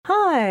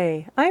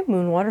Hi, I'm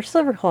Moonwater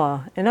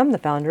Silverclaw, and I'm the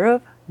founder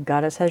of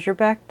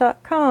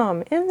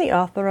GoddessHasYourBack.com and the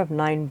author of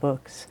 9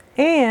 books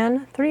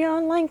and 3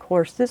 online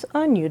courses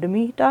on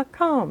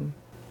Udemy.com.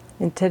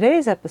 In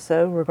today's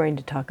episode, we're going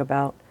to talk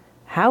about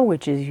how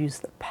witches use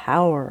the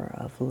power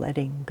of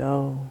letting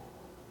go.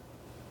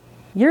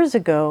 Years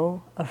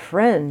ago, a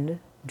friend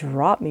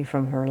dropped me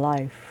from her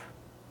life.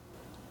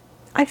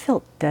 I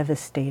felt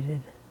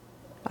devastated.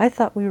 I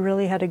thought we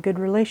really had a good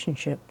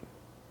relationship.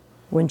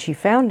 When she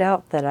found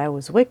out that I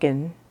was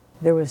Wiccan,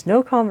 there was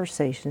no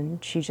conversation,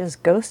 she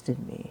just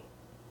ghosted me.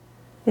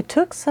 It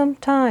took some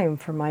time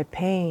for my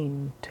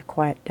pain to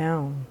quiet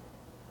down.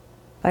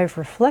 I've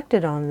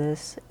reflected on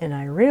this and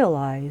I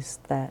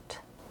realized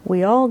that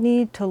we all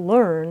need to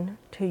learn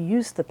to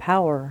use the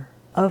power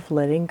of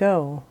letting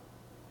go.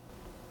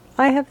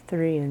 I have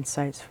 3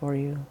 insights for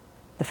you.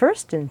 The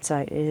first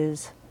insight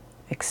is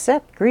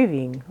accept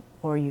grieving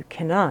or you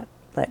cannot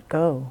let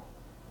go.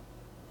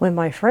 When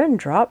my friend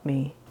dropped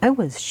me, I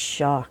was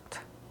shocked.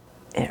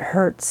 It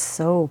hurt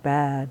so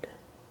bad.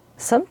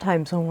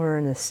 Sometimes when we're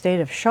in a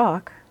state of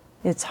shock,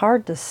 it's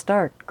hard to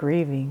start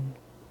grieving.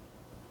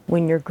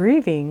 When you're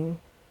grieving,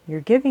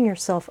 you're giving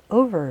yourself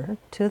over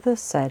to the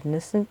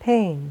sadness and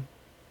pain.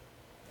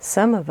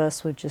 Some of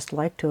us would just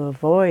like to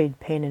avoid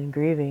pain and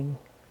grieving.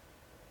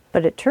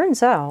 But it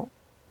turns out,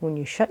 when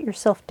you shut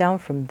yourself down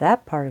from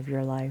that part of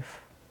your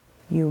life,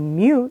 you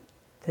mute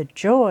the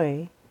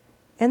joy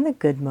and the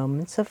good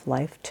moments of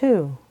life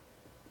too.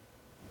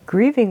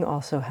 Grieving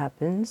also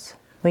happens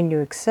when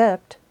you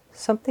accept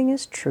something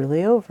is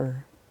truly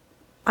over.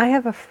 I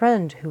have a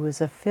friend who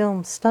was a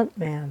film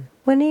stuntman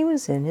when he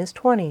was in his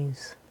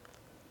 20s.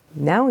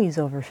 Now he's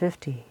over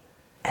 50,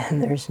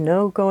 and there's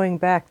no going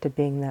back to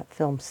being that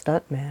film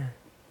stuntman.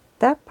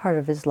 That part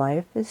of his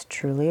life is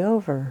truly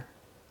over.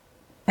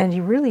 And he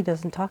really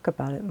doesn't talk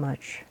about it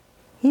much.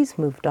 He's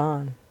moved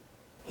on.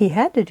 He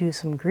had to do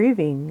some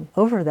grieving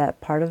over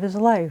that part of his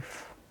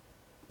life.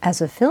 As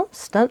a film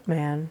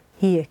stuntman,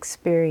 he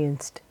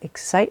experienced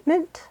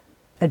excitement,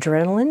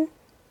 adrenaline,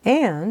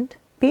 and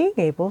being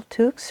able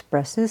to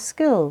express his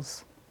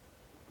skills.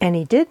 And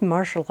he did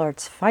martial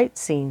arts fight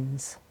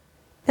scenes.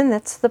 And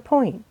that's the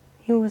point.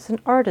 He was an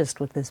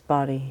artist with his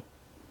body.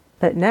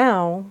 But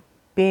now,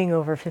 being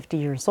over 50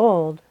 years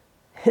old,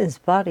 his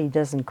body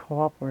doesn't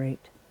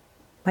cooperate.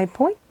 My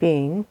point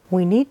being,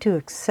 we need to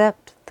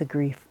accept the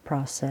grief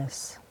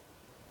process.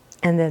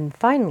 And then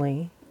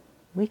finally,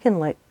 we can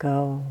let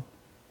go.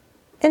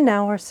 And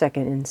now our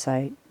second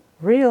insight.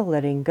 Real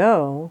letting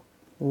go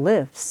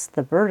lifts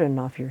the burden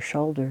off your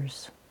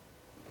shoulders.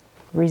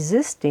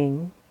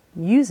 Resisting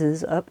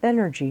uses up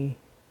energy.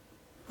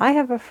 I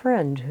have a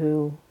friend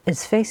who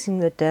is facing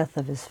the death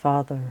of his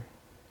father.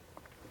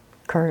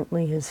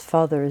 Currently his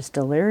father is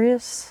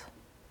delirious,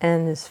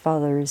 and his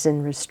father is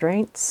in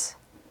restraints,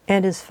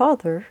 and his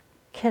father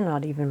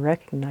cannot even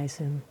recognize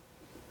him.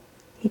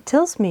 He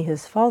tells me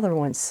his father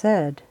once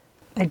said,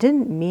 "I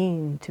didn't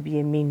mean to be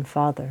a mean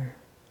father."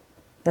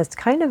 That's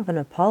kind of an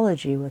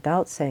apology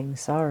without saying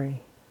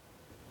sorry.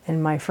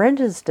 And my friend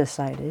has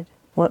decided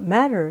what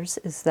matters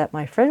is that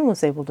my friend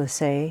was able to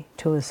say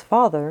to his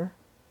father,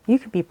 "You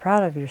can be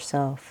proud of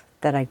yourself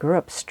that I grew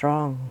up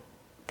strong.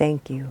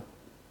 Thank you."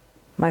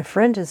 My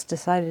friend has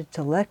decided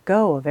to let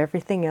go of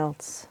everything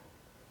else.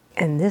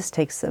 And this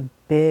takes a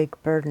big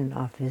burden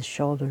off his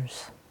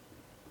shoulders.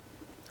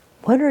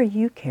 What are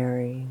you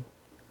carrying?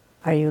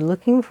 Are you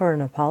looking for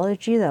an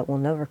apology that will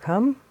never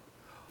come?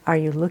 Are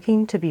you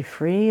looking to be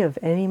free of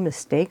any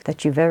mistake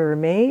that you've ever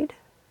made?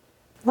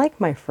 Like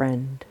my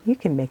friend, you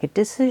can make a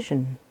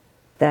decision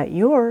that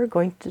you're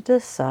going to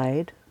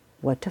decide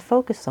what to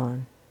focus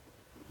on.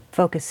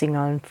 Focusing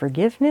on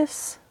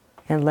forgiveness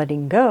and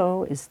letting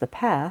go is the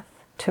path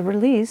to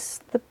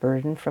release the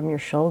burden from your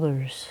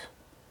shoulders.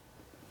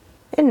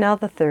 And now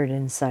the third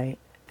insight.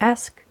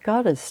 Ask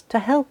Goddess to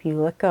help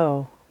you let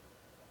go.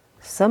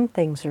 Some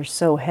things are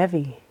so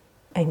heavy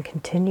and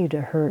continue to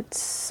hurt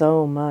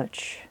so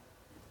much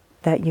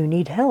that you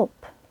need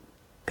help.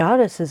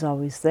 Goddess is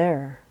always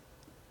there,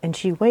 and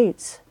she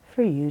waits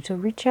for you to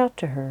reach out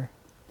to her.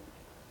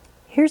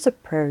 Here's a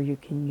prayer you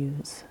can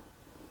use.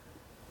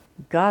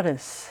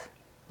 Goddess,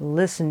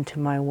 listen to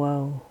my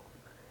woe.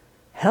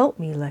 Help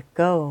me let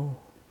go.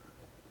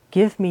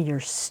 Give me your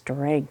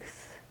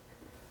strength,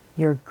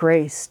 your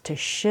grace to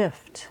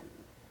shift.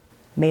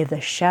 May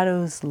the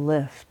shadows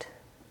lift,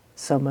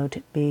 so mote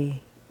it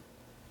be.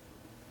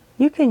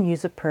 You can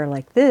use a prayer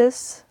like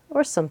this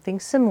or something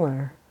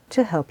similar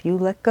to help you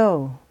let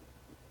go.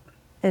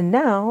 And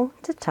now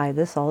to tie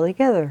this all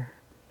together.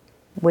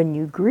 When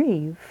you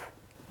grieve,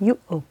 you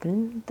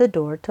open the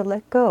door to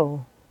let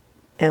go.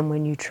 And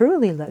when you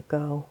truly let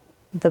go,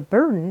 the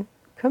burden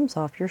comes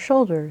off your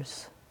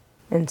shoulders.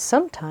 And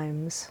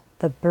sometimes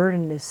the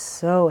burden is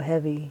so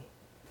heavy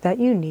that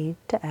you need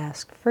to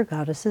ask for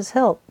Goddess's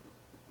help.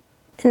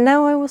 And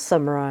now I will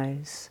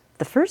summarize.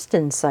 The first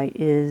insight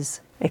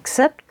is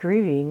accept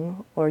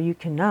grieving or you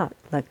cannot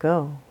let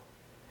go.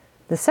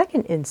 The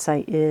second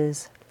insight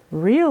is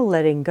real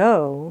letting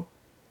go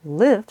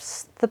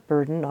lifts the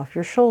burden off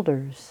your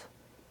shoulders.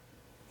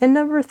 And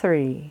number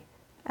 3,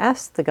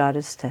 ask the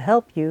goddess to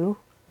help you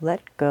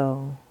let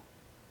go.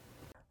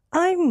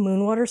 I'm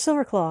Moonwater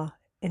Silverclaw,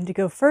 and to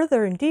go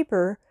further and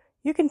deeper,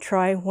 you can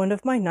try one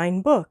of my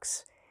 9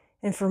 books.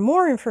 And for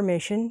more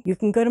information, you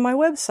can go to my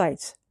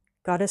websites,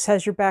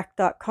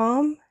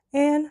 goddesshasyourback.com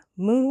and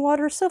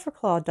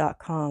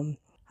moonwatersilverclaw.com.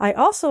 I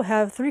also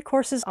have 3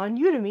 courses on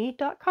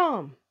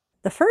udemy.com.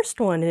 The first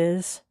one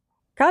is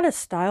Goddess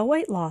Style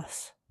Weight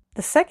Loss.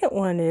 The second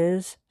one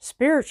is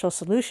Spiritual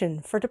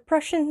Solution for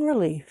Depression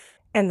Relief.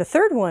 And the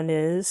third one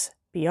is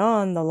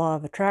Beyond the Law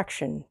of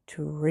Attraction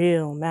to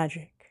Real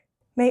Magic.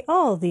 May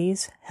all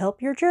these help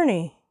your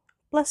journey.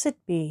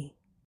 Blessed be.